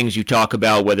million things you talk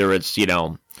about, whether it's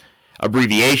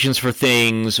abbreviations for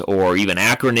things or even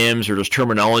acronyms or just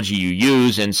terminology you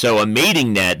use. And so a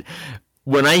mating net.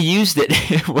 When I used it,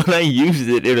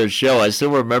 in a show, I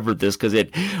still remember this because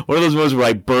one of those moments where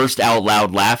I burst out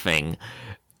loud laughing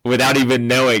without even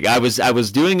knowing. I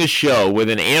was doing a show with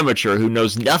an amateur who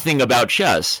knows nothing about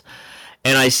chess,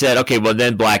 and I said, "Okay, well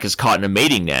then Black is caught in a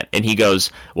mating net," and he goes,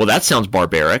 "Well, that sounds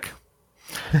barbaric,"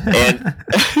 and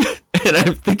and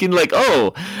I'm thinking like,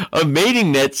 "Oh, a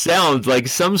mating net sounds like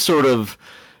some sort of,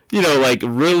 like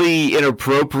really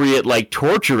inappropriate like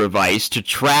torture device to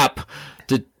trap."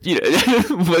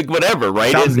 Like whatever,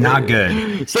 right? Sounds not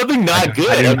good. Something not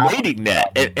good. A mating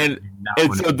net, and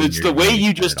so it's the way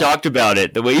you just talked about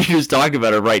it. The way you just talked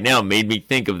about it right now made me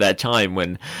think of that time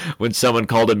when someone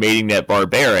called a mating net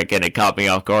barbaric, and it caught me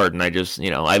off guard. And I just,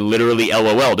 I literally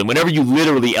LOL'd. And whenever you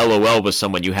literally LOL with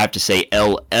someone, you have to say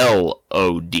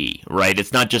LLOD, right?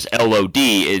 It's not just LOD.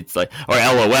 It's like, or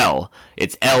LOL.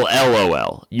 It's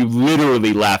LLOL. You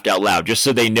literally laughed out loud, just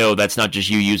so they know that's not just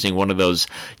you using one of those,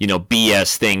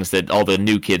 BS things that all the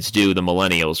new kids do, the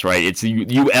millennials, right? It's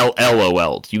you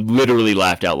LOL'd. You literally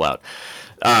laughed out loud.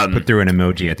 Put through an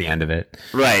emoji at the end of it.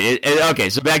 Right. Okay.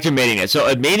 So back to mating net. So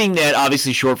a mating net,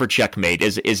 obviously short for checkmate,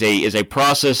 is a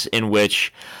process in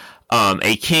which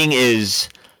a king is.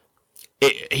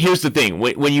 Here's the thing.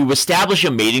 When you establish a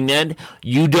mating net,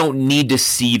 you don't need to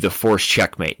see the forced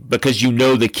checkmate because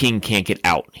the king can't get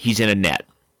out. He's in a net.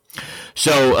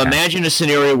 So imagine a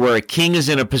scenario where a king is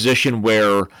in a position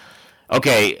where,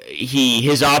 okay,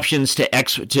 his options to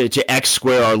X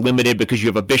square are limited because you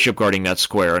have a bishop guarding that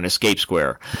square, an escape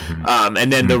square. Mm-hmm.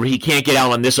 And then he can't get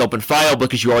out on this open file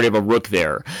because you already have a rook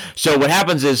there. So what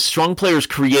happens is strong players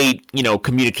create,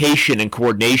 communication and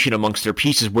coordination amongst their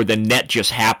pieces where the net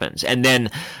just happens. And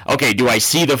then, okay, do I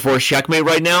see the forced checkmate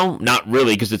right now? Not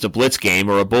really, because it's a blitz game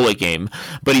or a bullet game,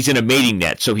 but he's in a mating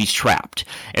net, so he's trapped.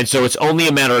 And so it's only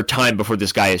a matter of time before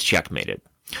this guy is checkmated.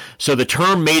 So the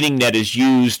term mating net is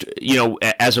used,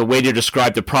 as a way to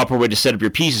describe the proper way to set up your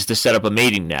pieces to set up a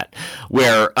mating net,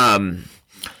 where,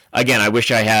 again, I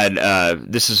wish I had,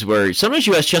 this is where sometimes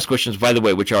you ask chess questions, by the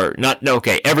way, which are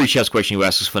every chess question you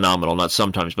ask is phenomenal, not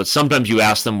sometimes, but sometimes you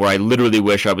ask them where I literally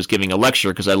wish I was giving a lecture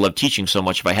because I love teaching so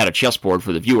much if I had a chessboard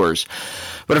for the viewers.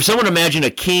 But if someone imagined a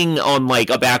king on like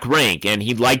a back rank and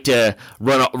he'd like to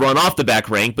run off the back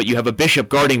rank, but you have a bishop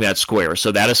guarding that square,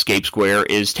 so that escape square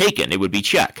is taken. It would be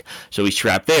check. So he's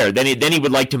trapped there. Then he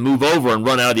would like to move over and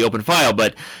run out of the open file.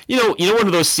 But one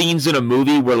of those scenes in a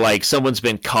movie where like someone's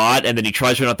been caught and then he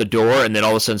tries to run out the door and then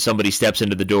all of a sudden somebody steps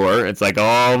into the door. It's like,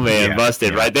 oh man,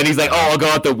 busted, right? Then he's like, oh, I'll go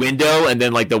out the window, and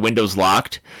then like the window's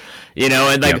locked.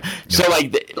 And like, so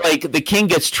like the king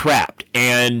gets trapped,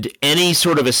 and any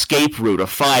sort of escape route, a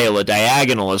file, a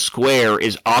diagonal, a square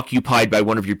is occupied by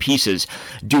one of your pieces.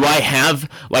 Do I have,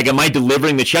 like, am I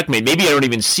delivering the checkmate? Maybe I don't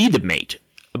even see the mate.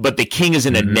 but the king is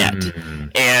in a net,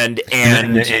 and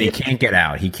he can't get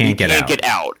out. He can't get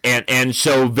out. And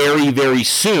so very, very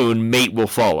soon, mate will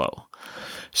follow.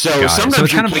 So sometimes so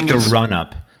it's kind of like the run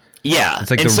up. Yeah,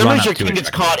 it's like and the sometimes run your up to king it. gets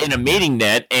caught in a mating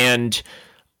net,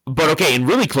 but okay, in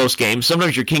really close games,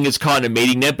 sometimes your king gets caught in a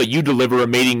mating net, but you deliver a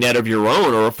mating net of your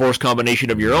own or a force combination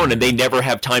of your own, and they never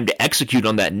have time to execute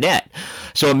on that net.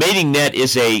 So a mating net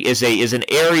is an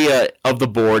area of the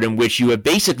board in which you have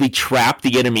basically trapped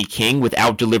the enemy king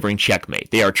without delivering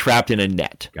checkmate. They are trapped in a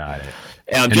net. Got it.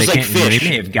 Just like fish. They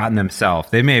may have gotten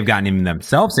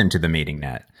themselves into the mating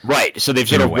net. Right, so they've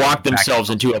sort of walked themselves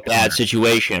into a bad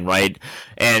situation, right?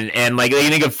 And like they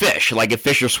think of fish. Like if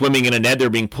fish are swimming in a net,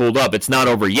 they're being pulled up. It's not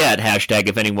over yet. Hashtag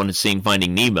if anyone has seen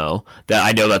Finding Nemo. That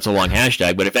I know that's a long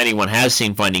hashtag, but if anyone has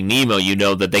seen Finding Nemo, you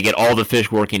know that they get all the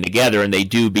fish working together and they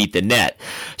do beat the net.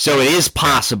 So it is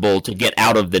possible to get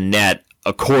out of the net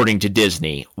according to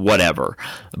Disney, whatever.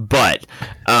 But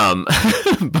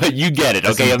but you get it,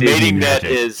 okay? A mating net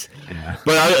is,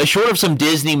 but short of some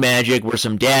Disney magic where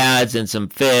some dads and some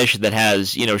fish that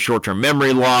has, short-term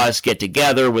memory loss get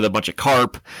together with a bunch of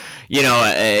carp,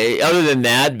 other than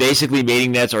that, basically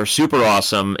mating nets are super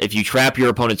awesome. If you trap your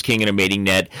opponent's king in a mating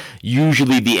net,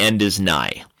 usually the end is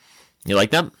nigh. You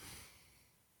like that?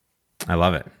 I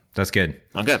love it. That's good.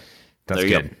 Okay. That's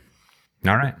good. Go.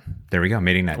 All right, there we go.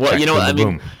 Mating net. Well,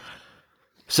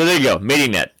 so there you go,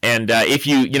 mating net. And if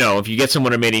you get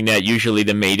someone a mating net, usually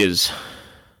the mate is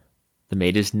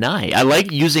nigh. I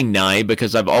like using nigh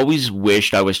because I've always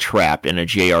wished I was trapped in a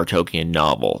J.R. Tolkien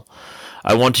novel.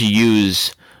 I want to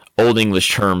use Old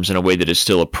English terms in a way that is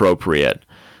still appropriate.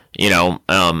 So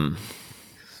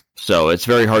it's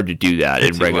very hard to do that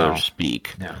in regular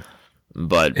speak. Yeah.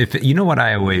 But what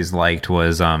I always liked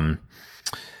was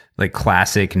like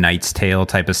classic Knight's Tale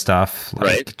type of stuff, like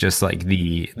right. Just like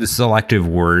the selective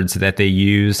words that they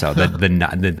use, so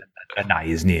the nigh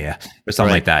is near or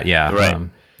something like that. Yeah, right.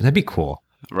 That'd be cool.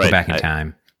 Right. Go back in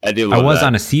time. I do. Love I was that.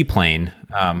 on a seaplane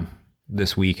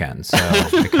this weekend, so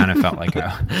it kind of felt like a.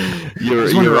 I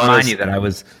just want to remind you that I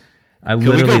literally Can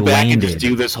we go back landed. and just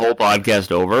do this whole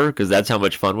podcast over? Because that's how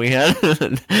much fun we had.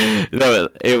 No,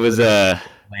 it was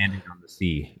landing on the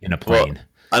sea in a plane. Well,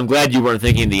 I'm glad you weren't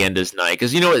thinking the end is nigh,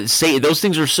 because those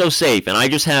things are so safe, and I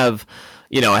just have,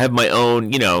 I have my own,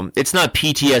 it's not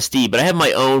PTSD, but I have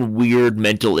my own weird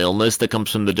mental illness that comes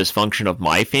from the dysfunction of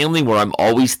my family, where I'm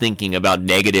always thinking about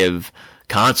negative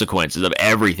consequences of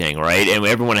everything, right? And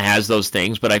everyone has those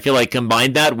things, but I feel like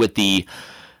combine that with the,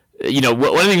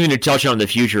 one thing we need to touch on in the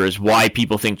future is why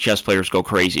people think chess players go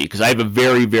crazy, because I have a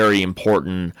very, very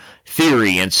important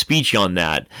theory and speech on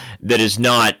that is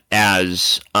not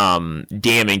as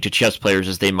damning to chess players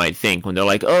as they might think when they're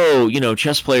like, oh,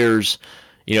 chess players,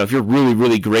 if you're really,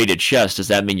 really great at chess, does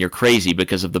that mean you're crazy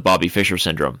because of the Bobby Fischer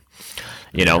syndrome?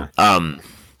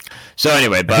 So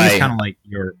anyway, it's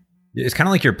kind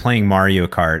of like you're playing Mario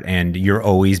Kart and you're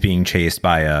always being chased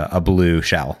by a blue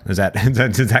shell. Is that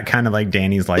kind of like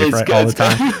Danny's life all the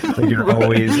time? Like you're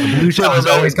always a blue shell is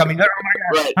always coming. Oh my god!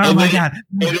 Right. Oh my god!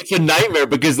 And it's a nightmare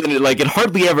because then it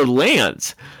hardly ever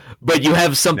lands. But you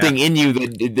have something in you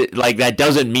that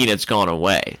doesn't mean it's gone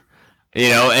away.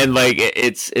 And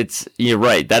it's you're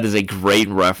right. That is a great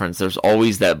reference. There's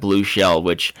always that blue shell,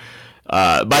 which.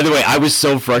 By the way, I was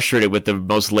so frustrated with the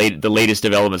latest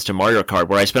developments to Mario Kart,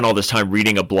 where I spent all this time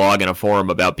reading a blog and a forum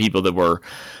about people that were,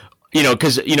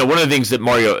 because one of the things that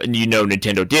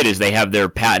Nintendo did is they have their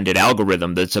patented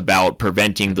algorithm that's about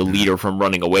preventing the leader from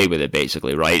running away with it,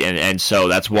 basically, right? And so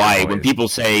that's why when people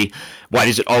say, why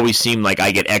does it always seem like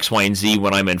I get X, Y, and Z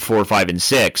when I'm in 4, 5, and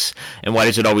 6? And why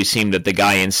does it always seem that the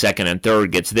guy in second and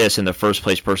third gets this and the first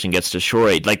place person gets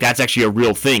destroyed? Like, that's actually a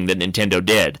real thing that Nintendo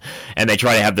did. And they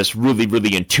try to have this really,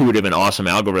 really intuitive and awesome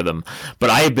algorithm. But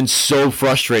I have been so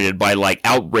frustrated by,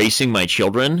 out racing my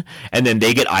children, and then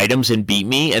they get items and beat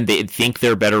me, and they think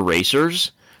they're better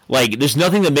racers. There's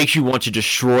nothing that makes you want to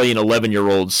destroy an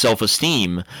 11-year-old's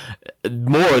self-esteem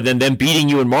more than them beating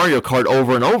you in Mario Kart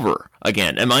over and over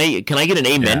again. Can I get an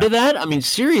amen to that? I mean,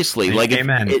 seriously.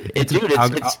 Amen.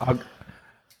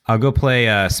 I'll go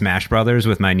play Smash Brothers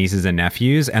with my nieces and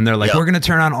nephews, and they're like, we're going to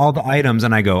turn on all the items,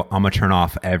 and I go, I'm going to turn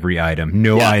off every item.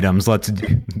 No items. Let's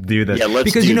do this. Yeah, let's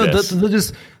because, do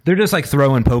this. they're just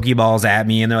throwing Pokeballs at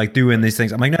me, and they're doing these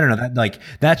things. I'm like, no,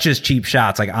 that's just cheap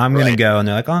shots. I'm going to go, and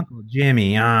they're like, Uncle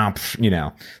Jimmy,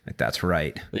 that's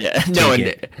right. Yeah, no,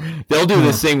 and they'll do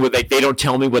this thing where they don't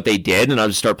tell me what they did, and I'll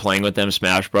just start playing with them,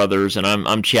 Smash Brothers, and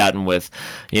I'm chatting with,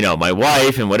 my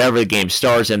wife, and whatever the game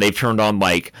starts, and they've turned on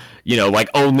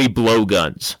only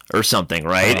blowguns or something,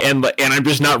 right? And I'm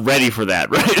just not ready for that,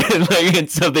 right? And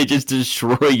so they just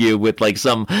destroy you with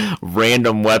some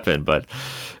random weapon. But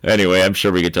Anyway, I'm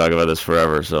sure we could talk about this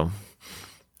forever. So,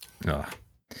 Oh.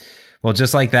 Well,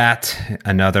 just like that,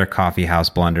 another Coffee House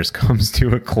Blunders comes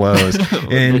to a close,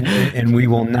 and we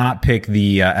will not pick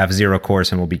the F-Zero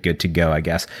course, and we'll be good to go, I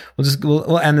guess.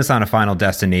 We'll end this on a Final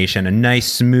Destination, a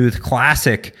nice, smooth,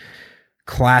 classic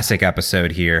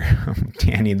episode here.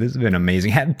 Danny, this has been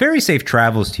amazing. Very safe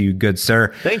travels to you, good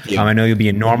sir. Thank you. I know you'll be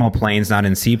in normal planes, not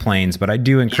in seaplanes, but I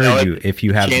do encourage you if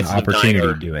you have the opportunity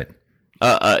to do it.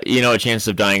 Chances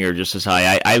of dying are just as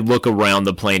high. I look around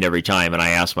the plane every time and I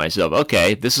ask myself,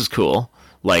 okay, this is cool.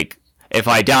 Like, if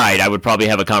I died, I would probably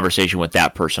have a conversation with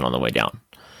that person on the way down.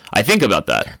 I think about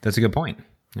that. That's a good point.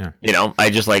 Yeah.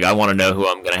 I want to know who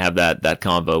I'm going to have that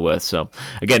convo with. So,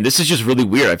 again, this is just really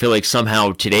weird. I feel like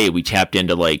somehow today we tapped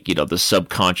into, the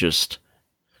subconscious,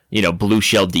 blue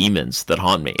shell demons that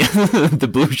haunt me. The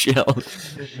blue shell.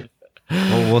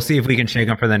 Well, we'll see if we can shake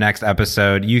them for the next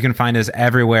episode. You can find us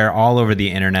everywhere, all over the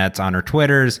internet, on our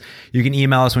Twitters. You can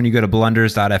email us when you go to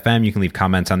blunders.fm. You can leave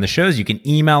comments on the shows. You can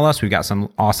email us. We got some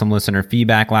awesome listener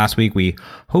feedback last week. We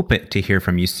hope to hear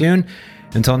from you soon.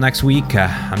 Until next week,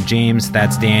 I'm James.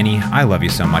 That's Danny. I love you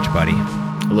so much, buddy.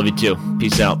 I love you too.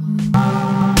 Peace out.